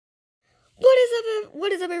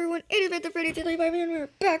What is up, everyone? It is Mr. Freddy 235 and we're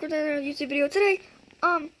back with another YouTube video today.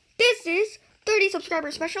 This is 30 subscriber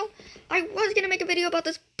special. I was gonna make a video about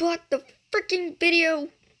this, but the freaking video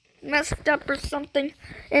messed up or something.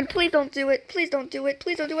 And please don't do it. Please don't do it.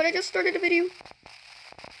 Please don't do it. I just started a video.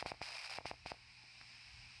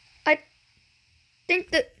 I think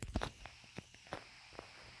that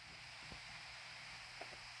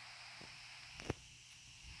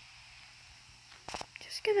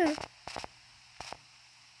just gonna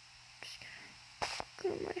go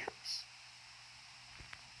to my house.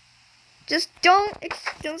 Just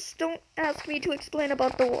don't ask me to explain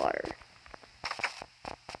about the water.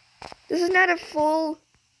 This is not a full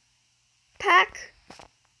pack.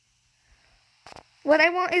 What I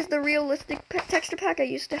want is the realistic texture pack I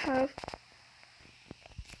used to have.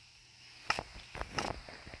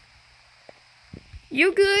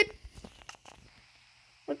 You good?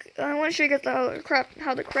 Look, I want to show you guys how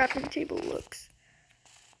the crafting table looks.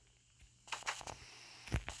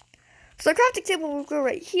 So the crafting table will go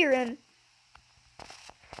right here, and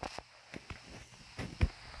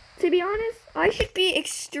to be honest, I should be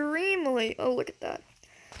extremely, oh look at that.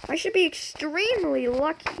 I should be extremely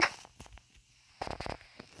lucky.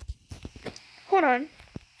 Hold on.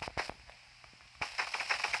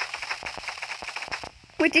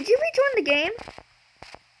 Wait, did you rejoin the game?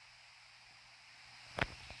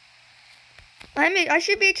 I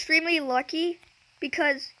should be extremely lucky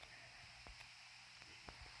because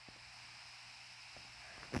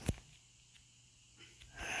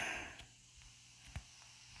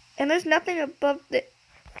and there's nothing above the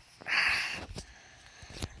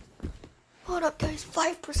hold up guys,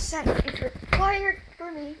 5% is required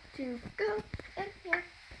for me to go in here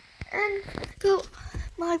and go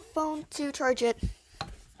my phone to charge it.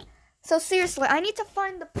 So seriously, I need to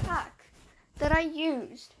find the pack that I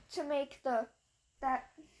used to make the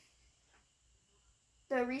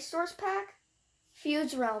resource pack.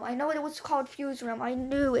 Fuse Realm. I know it was called Fuse Realm. I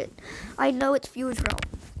knew it. I know it's Fuse Realm.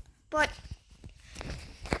 But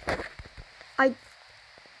I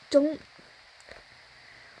don't.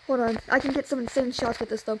 Hold on. I can get some insane shots with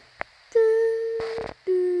this though.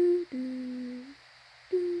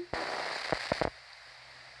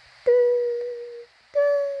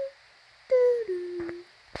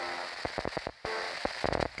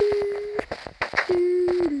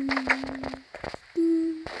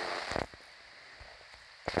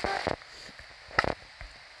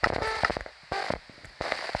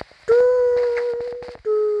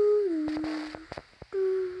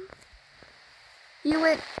 You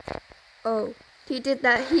went. Oh, he did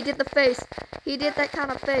that. He did the face. He did that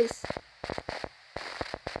kind of face.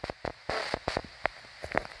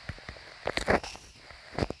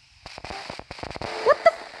 What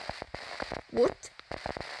the? What?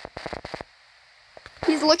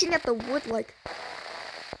 He's looking at the wood like.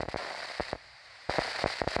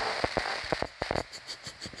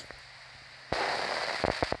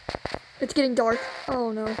 It's getting dark.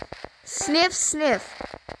 Oh no. Sniff, sniff.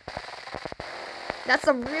 That's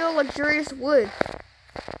some real luxurious wood.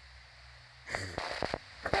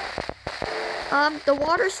 The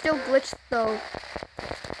water's still glitched though.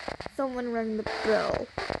 Someone rang the bell.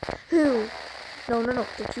 Who? No.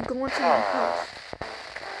 Don't you go into my house.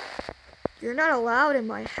 You're not allowed in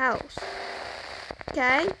my house.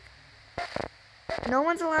 Okay? No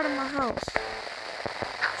one's allowed in my house.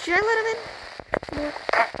 Should I let him in? No.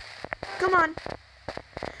 Come on.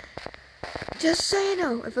 Just so you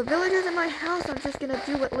know, if a villager's in my house, I'm just gonna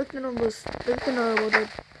do what Lieutenant did.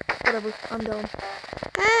 Whatever, I'm done.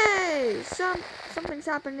 Hey! Something's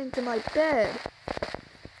happening to my bed.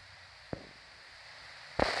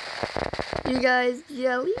 You guys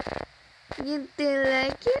jelly? You didn't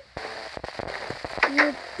like it?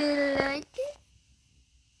 You didn't like it?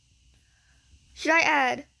 Should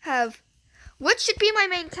I what should be my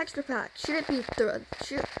main texture pack? Should it be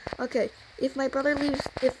okay, if my brother leaves,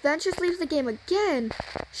 if Ventures leaves the game again,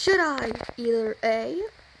 should I either A,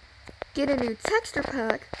 get a new texture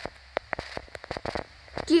pack,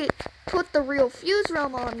 put the real Fuse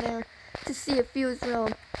Realm on there to see if Fuse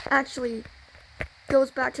Realm actually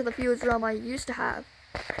goes back to the Fuse Realm I used to have.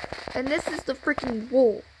 And this is the freaking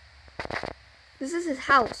wool. This is his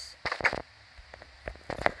house.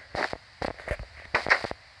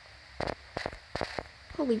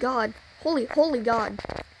 Holy God. Holy God.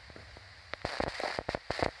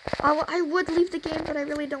 I would leave the game, but I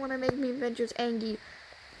really don't want to make me Ventures angry.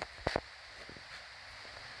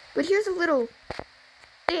 But here's a little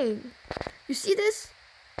thing. You see this?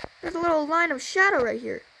 There's a little line of shadow right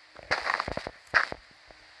here.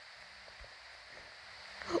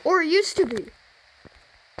 Or it used to be.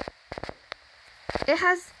 It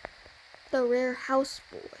has the rare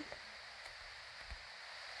houseboy.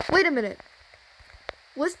 Wait a minute.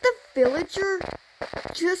 Was the villager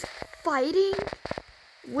just fighting?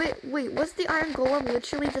 Wait, was the iron golem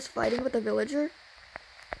literally just fighting with the villager?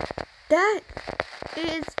 That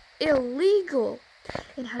is illegal.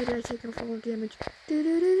 And how did I take no fall damage?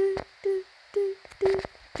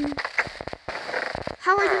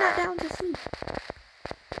 How are you not down to sleep?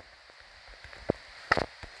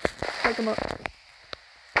 Wake him up.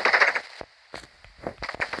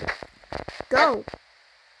 Go!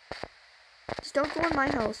 Just don't go in my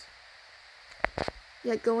house.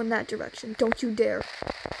 Yeah, go in that direction. Don't you dare.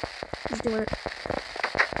 He's doing it.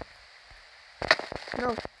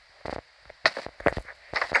 No.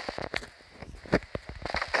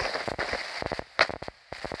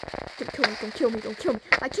 Don't kill me, don't kill me.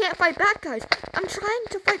 I can't fight back, guys. I'm trying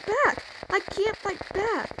to fight back. I can't fight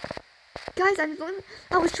back. Guys, I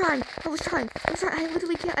was trying. I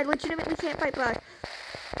literally can't. I legitimately can't fight back.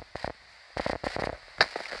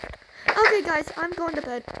 Okay, guys, I'm going to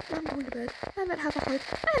bed. I'm at half a heart.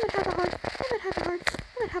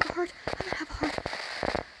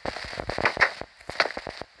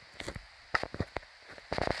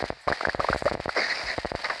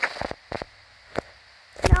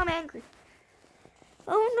 Now I'm angry.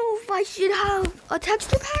 I don't know if I should have a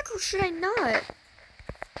texture pack or should I not?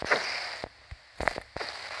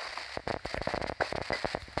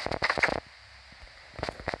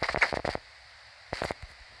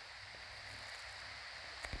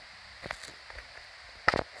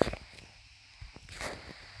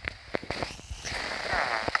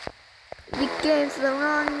 You came to the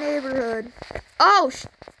wrong neighborhood. Oh shit.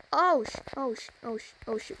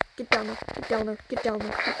 Get down there.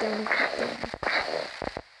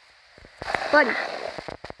 Buddy.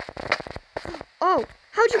 Oh,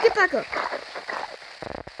 how'd you get back up?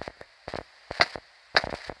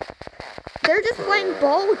 They're just playing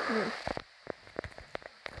ball with me.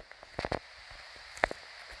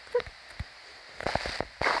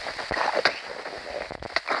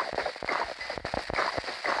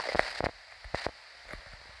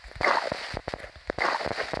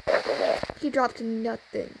 He dropped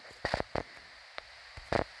nothing.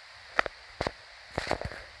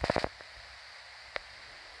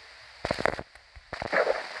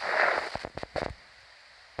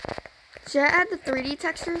 Should I add the 3D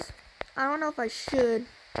textures? I don't know if I should.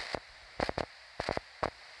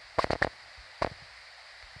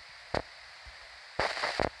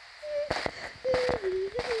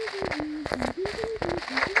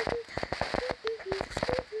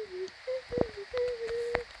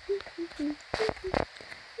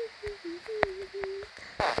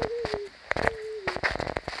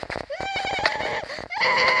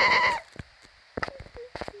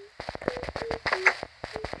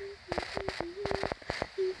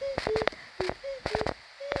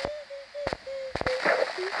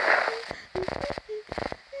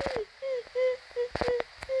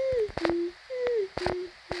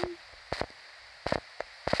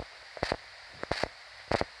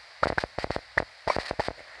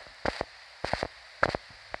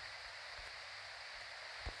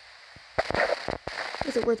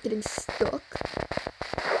 Is it worth getting stuck?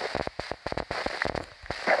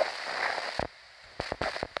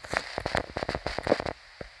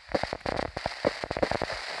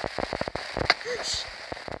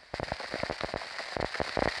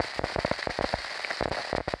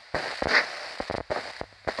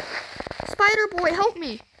 Spider boy, help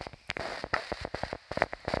me!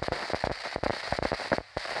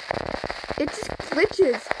 It just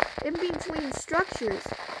glitches in between structures.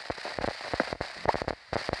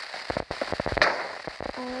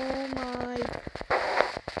 Oh my.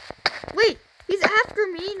 Wait, he's after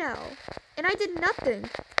me now. And I did nothing.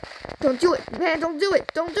 Don't do it, man, don't do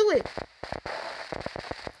it. Don't do it.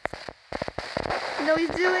 No, he's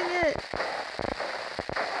doing it.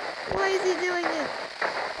 Why is he doing it?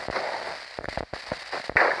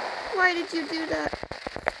 Why did you do that?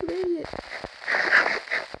 You idiot.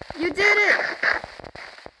 You did it!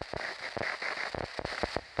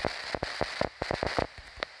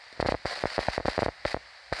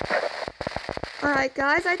 Alright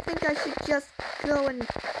guys, I think I should just go and...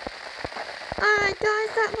 Alright guys,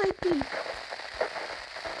 that might be...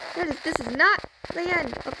 This is not the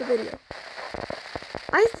end of the video.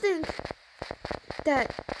 I think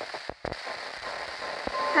that...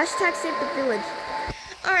 Hashtag save the village.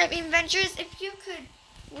 Alright, Adventures, if you could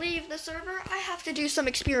leave the server, I have to do some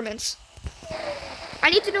experiments. I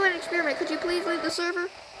need to do an experiment. Could you please leave the server?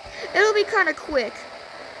 It'll be kind of quick.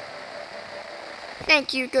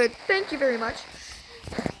 Thank you, good. Thank you very much.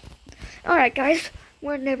 Alright, guys.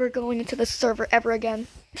 We're never going into the server ever again.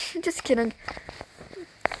 Just kidding.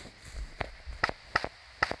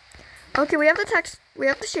 Okay, we have the text. We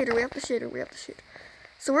have the shader. We have the shader. We have the shader.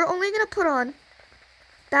 So we're only gonna put on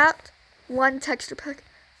that one texture pack.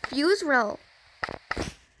 Fuse Realm.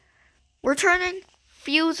 We're turning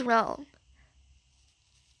Fuse Realm.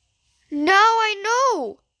 Now I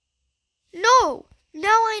know. No. Now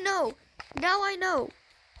I know. Now I know.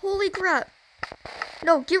 Holy crap.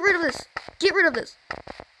 No, get rid of this. Get rid of this.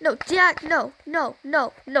 No, Jack, no, no,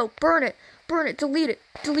 no, no. Burn it. Burn it. Delete it.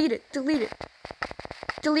 Delete it. Delete it.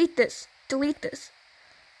 Delete this. Delete this.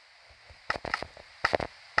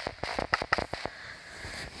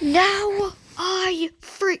 Now I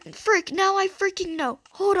freak. Now I freaking know.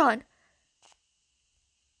 Hold on.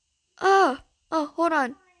 Hold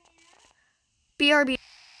on. BRB.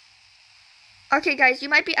 Okay, guys, you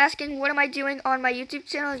might be asking, what am I doing on my YouTube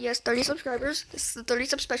channel? Yes, 30 subscribers. This is the 30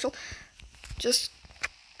 Sub Special. Just,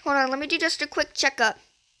 hold on, let me do just a quick checkup.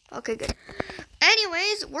 Okay, good.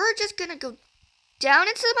 Anyways, we're just gonna go down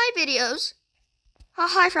into my videos. Oh,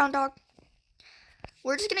 hi, Frown Dog.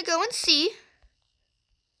 We're just gonna go and see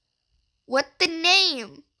what the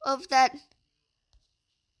name of that...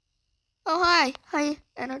 Oh, hi. Hi,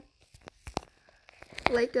 Anna.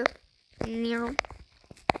 Like a Nero.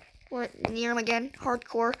 What? Near him again.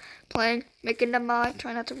 Hardcore. Playing. Making the mod.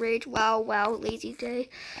 Try not to rage. Wow. Lazy day.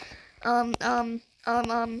 There's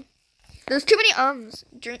too many ums.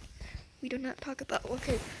 We do not talk about.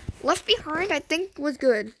 Okay. Left Behind, I think, was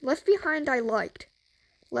good. Left Behind, I liked.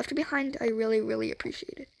 Left Behind, I really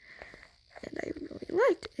appreciated. And I really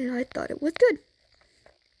liked. And I thought it was good.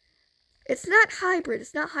 It's not hybrid.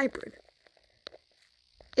 It's not hybrid.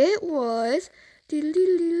 It was...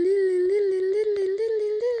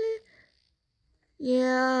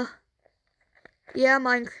 Yeah,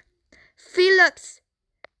 Minecraft. Felix.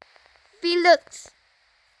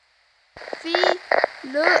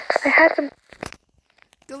 I had some.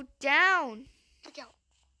 Go down. Freak out.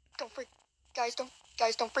 Don't freak, guys.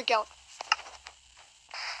 Don't freak out.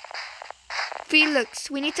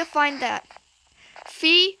 Felix, we need to find that.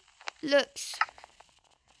 Felix.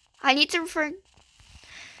 I need to refer.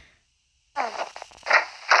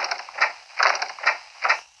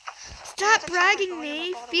 Stop bragging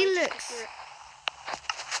me, Felix.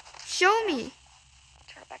 Show me.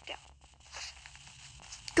 Turn it back down.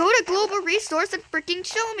 Go to Global Resource and freaking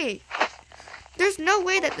show me. There's no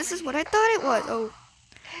way that this is what I thought it was. Oh,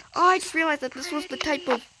 I just realized that this was the type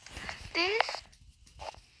of... This?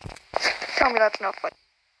 Tell me that's not fun.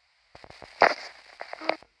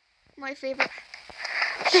 My favorite.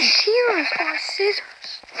 The shears are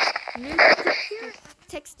scissors. New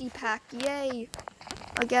texty pack, yay.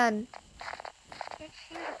 Again.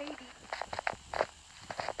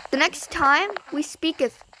 The next time we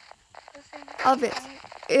speaketh of it.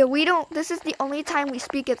 This is the only time we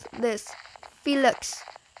speaketh this. Felix.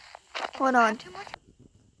 Hold on.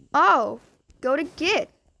 Oh, go to Git.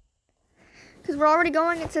 Because we're already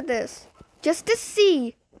going into this. Just to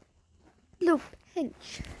see. Little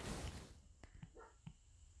pinch.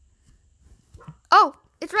 Oh,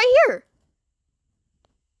 it's right here.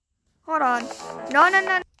 Hold on.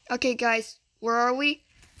 No. Okay, guys. Where are we?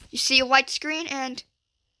 You see a white screen and...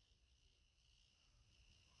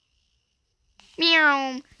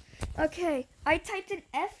 Meow. Okay, I typed in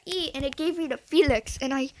FE and it gave me the Felix.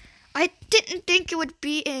 And I didn't think it would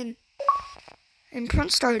be in. And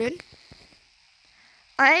print started.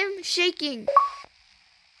 I'm shaking.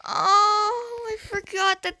 Oh, I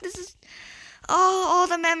forgot that this is... Oh, all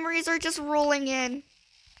the memories are just rolling in.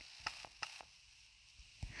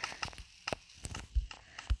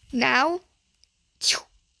 Now?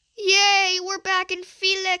 Yay, we're back in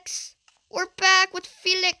Felix. We're back with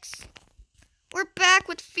Felix. We're back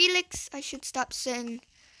with Felix. I should stop saying.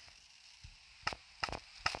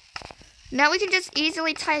 Now we can just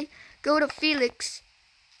easily go to Felix.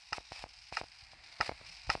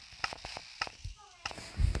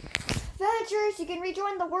 Villagers, you can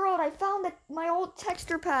rejoin the world. I found my old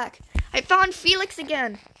texture pack. I found Felix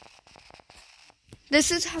again.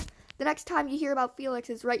 This is how, the next time you hear about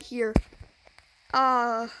Felix is right here.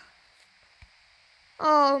 Oh,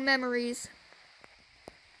 memories.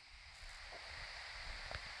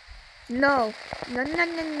 No.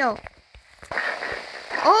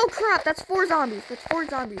 Oh crap, that's 4 zombies.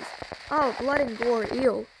 Oh, blood and gore.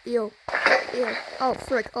 Ew. Oh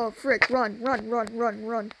frick.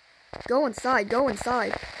 Run. Go inside. Go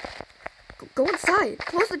inside.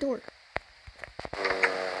 Close the door.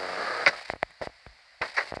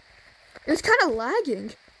 It was kind of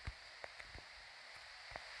lagging.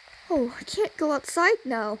 Oh, I can't go outside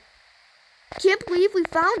now. Can't believe we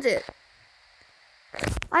found it.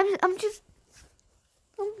 I'm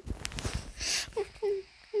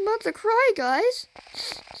about to cry, guys.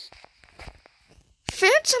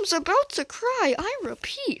 Phantom's about to cry. I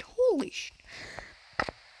repeat. Holy sh...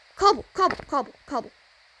 Cobble.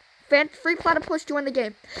 Free platypus join the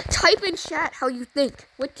game. Type in chat how you think.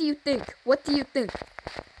 What do you think? What do you think?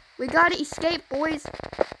 We gotta escape, boys.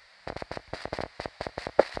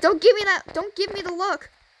 Don't give me that. Don't give me the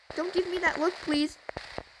look. Don't give me that look, please.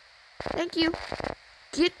 Thank you.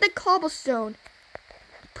 Get the cobblestone.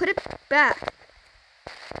 Put it back.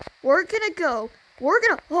 We're gonna go.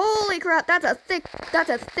 Holy crap, that's a thick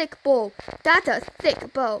bow. That's a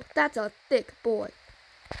thick bow. That's a thick boy.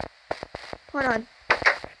 Hold on.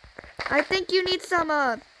 I think you need some,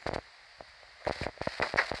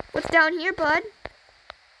 what's down here, bud?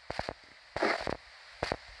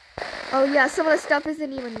 Oh yeah, some of the stuff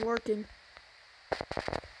isn't even working.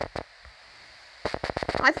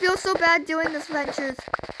 I feel so bad doing this, Ventures.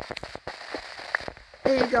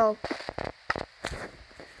 There you go.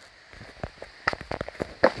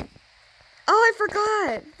 Oh, I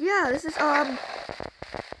forgot. Yeah, this is, Ah!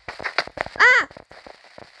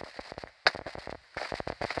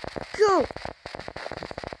 Go.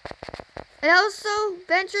 And also,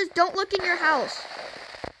 Ventures, don't look in your house.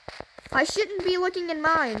 I shouldn't be looking in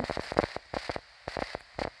mine.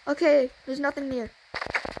 Okay, there's nothing near.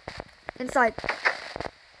 Inside.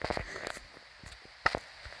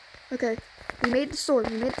 Okay, we made the sword.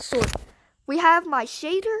 We have my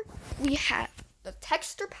shader. We have the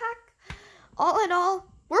texture pack. All in all,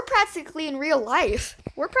 we're practically in real life.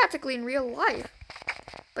 But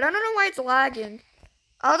I don't know why it's lagging.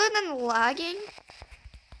 Other than lagging...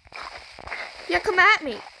 Yeah, come at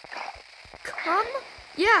me. Come?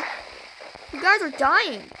 Yeah. You guys are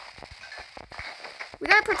dying. We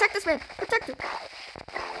gotta protect this man. Protect him.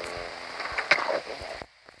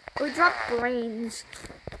 We dropped brains.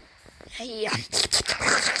 Yeah.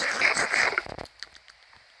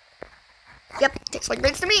 Yep, tastes like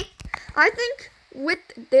brains to me. I think with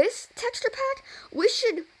this texture pack, we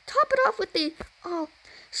should top it off with the Sub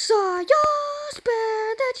Speshel.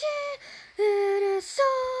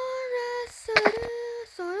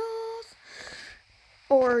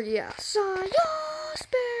 Or yeah, Sub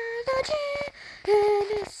Speshel.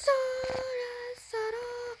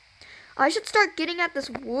 I should start getting at this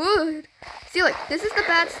wood. See, like, this is the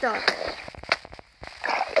bad stuff.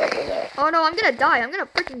 Oh no, I'm gonna die. I'm gonna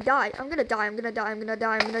freaking die. I'm gonna die.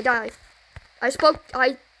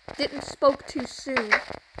 I didn't spoke too soon.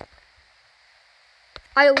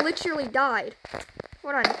 I literally died.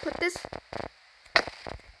 Hold on, put this.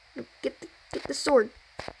 Get the sword.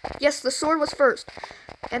 Yes, the sword was first.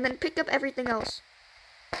 And then pick up everything else.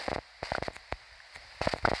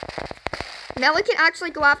 Now we can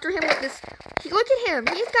actually go after him with this. Look at him.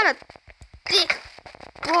 He's got a thick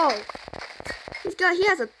bow.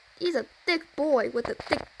 He's a thick boy with a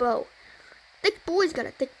thick bow. Thick boy's got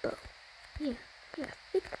a thick bow. Yeah,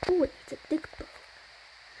 thick boy. It's a thick bow.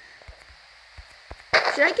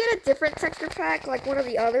 Should I get a different texture pack, like one of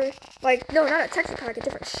the other? Like, no, not a texture pack, a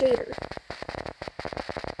different shader.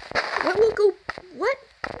 What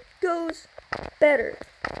goes better?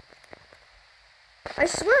 I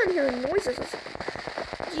swear I'm hearing noises or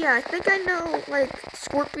something. Yeah, I think I know, like,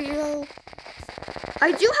 Scorpio.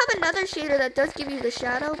 I do have another shader that does give you the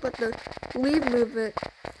shadow, but the leave movement,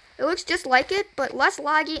 it looks just like it, but less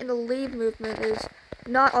laggy, and the leave movement is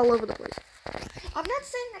not all over the place. I'm not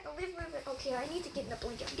saying that the leave movement, okay, I need to get in a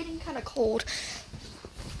blanket. I'm getting kind of cold.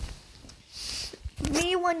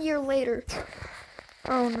 Me 1 year later.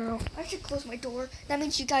 Oh no, I should close my door. That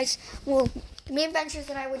means you guys will, me and Ventures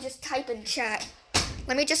and I would just type in chat.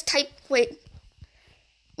 Let me just type, wait.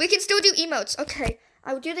 We can still do emotes. Okay,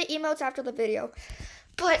 I will do the emotes after the video.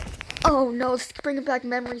 But, oh no, it's bringing back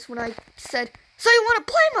memories when I said, so you want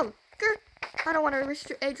to play them? I don't want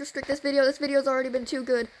to age restrict this video. This video's already been too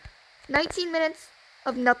good. 19 minutes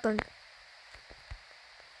of nothing.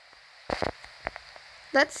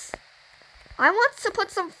 I want to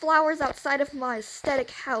put some flowers outside of my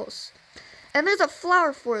aesthetic house. And there's a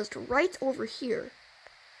flower forest right over here.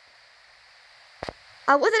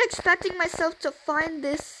 I wasn't expecting myself to find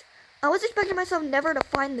this. I was expecting myself never to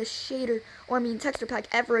find this shader, or I mean texture pack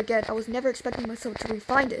ever again. I was never expecting myself to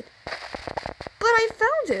re-find it. But I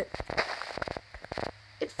found it.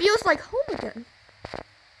 It feels like home again.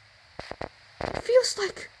 It feels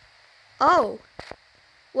like, oh,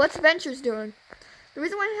 what's Ventures doing? The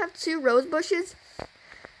reason why I have 2 rose bushes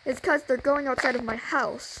is because they're going outside of my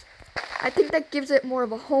house. I think that gives it more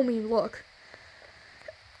of a homey look.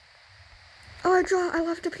 Oh, I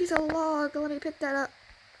left a piece of log. Let me pick that up.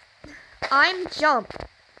 I'm jump.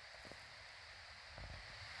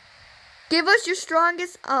 Give us your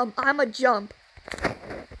strongest, I'm a jump.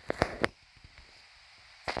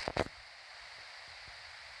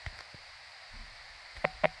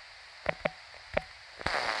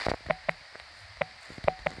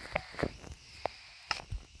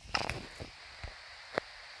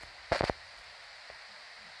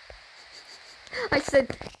 I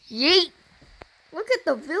said, yeet. Look at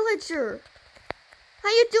the villager. How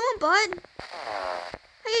you doing, bud?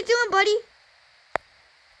 How you doing, buddy?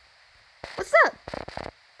 What's up?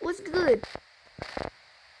 What's good?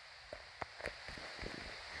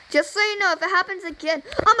 Just so you know, if it happens again,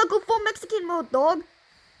 I'm gonna go full Mexican mode, dog.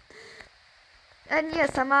 And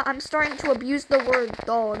yes, I'm starting to abuse the word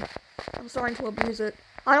dog. I'm starting to abuse it.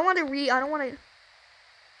 I don't want to.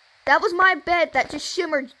 That was my bed that just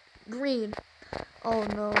shimmered green. Oh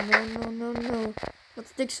no, no, no, no, no.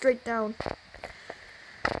 Let's dig straight down.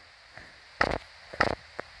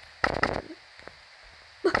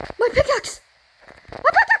 My pickaxe!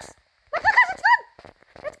 My pickaxe! My pickaxe, it's gone!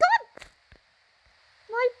 It's gone!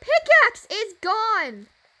 My pickaxe is gone!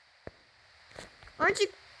 Aren't you?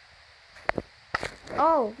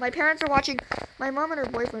 Oh, my parents are watching. My mom and her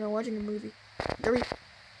boyfriend are watching a movie.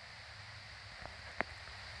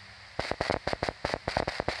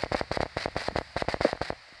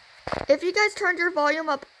 If you guys turned your volume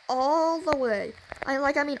up all the way,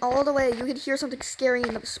 I mean all the way, you could hear something scary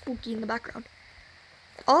and spooky in the background.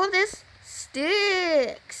 All of this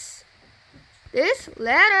sticks. This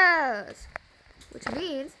lettuce. Which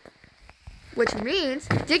means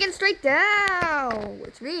digging straight down.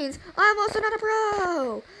 Which means I'm also not a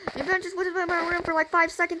pro. Your friend just went in my room for like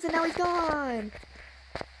 5 seconds and now he's gone.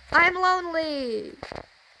 I'm lonely.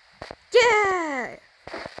 Yeah.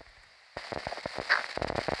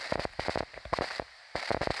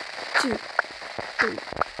 2, 3,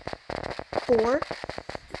 4,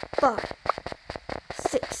 5,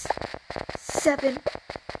 6, 7,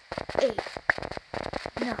 8,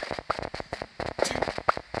 9, 10,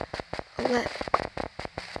 11,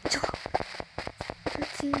 12,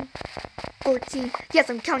 13, 14. Yes,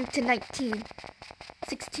 I'm counting to 19,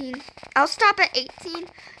 16. I'll stop at 18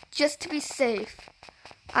 just to be safe.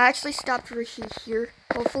 I actually stopped right here.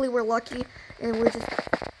 Hopefully we're lucky and we're just...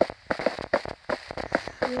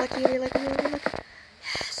 We're lucky.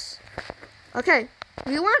 Yes. Okay,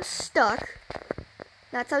 we weren't stuck.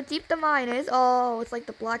 That's how deep the mine is. Oh, it's like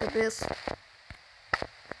the black abyss.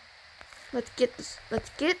 Let's get this. Let's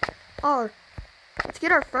get our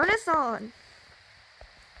furnace on.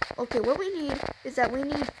 Okay, what we need is that we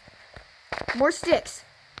need more sticks.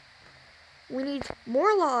 We need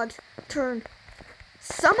more logs. Turn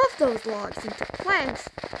some of those logs into planks,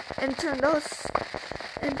 and turn those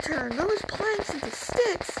planks into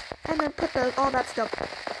sticks, and then put all that stuff.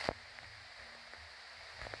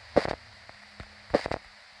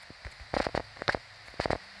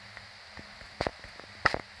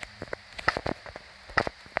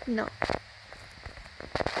 No.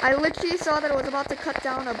 I literally saw that it was about to cut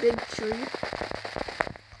down a big tree.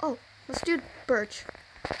 Oh, let's do birch.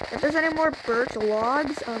 If there's any more birch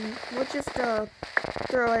logs, we'll just throw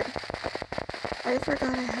it. I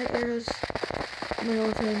forgot I had arrows in my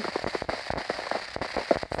old thing.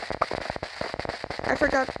 I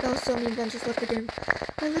forgot there was so many adventures left the game.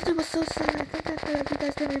 I literally was so sad. I think after you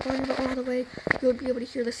guys turn your volume all the way, you'll be able to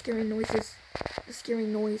hear the scary noises. The scary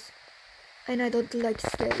noise. And I don't like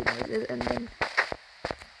scary noises. And then...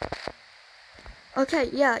 Okay,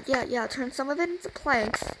 yeah. Turn some of it into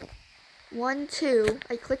planks. 1, 2.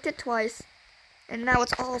 I clicked it twice. And now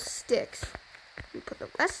it's all sticks. We put the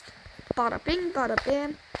rest. Bada bing, bada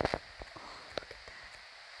bam. Oh, look at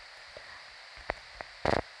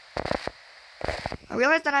that. I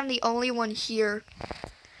realize that I'm the only one here.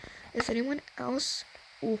 Is anyone else?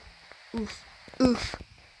 Ooh, oof, oof,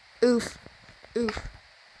 oof, oof.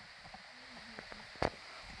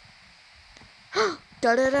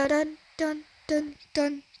 Dun dun dun dun dun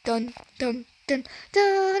dun dun dun dun dun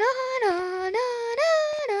dun.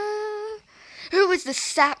 Who is the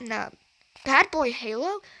sapnap? Bad boy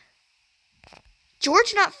Halo?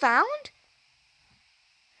 George not found?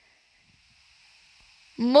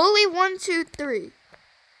 Mully 1, 2, 3.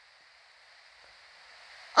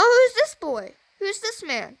 Oh, who's this boy? Who's this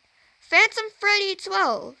man? Phantom Freddy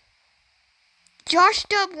 12. Josh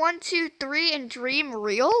Dub 1, 2, 3 and Dream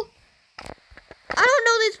Real? I don't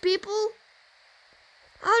know these people.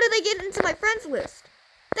 How did they get into my friends list?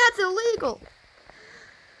 That's illegal.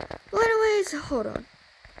 Well, anyways, hold on.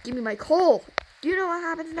 Give me my coal. Do you know what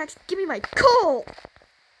happens next? Give me my coal.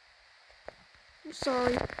 I'm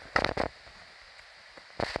sorry.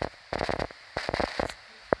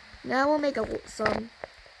 Now we'll make some.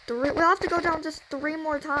 We'll have to go down just 3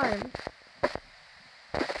 more times.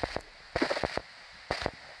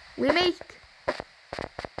 We make.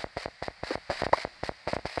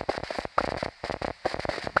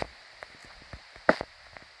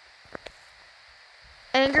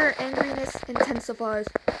 Angriness intensifies.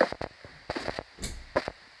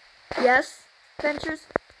 Yes, Ventures?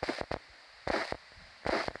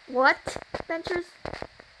 What? Ventures?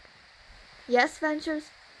 Yes, Ventures?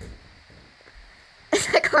 Is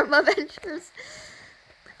that Karma Ventures?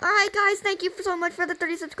 Alright, guys, thank you so much for the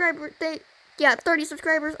 30 subscribers. 30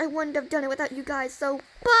 subscribers. I wouldn't have done it without you guys, so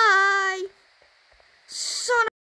bye! Son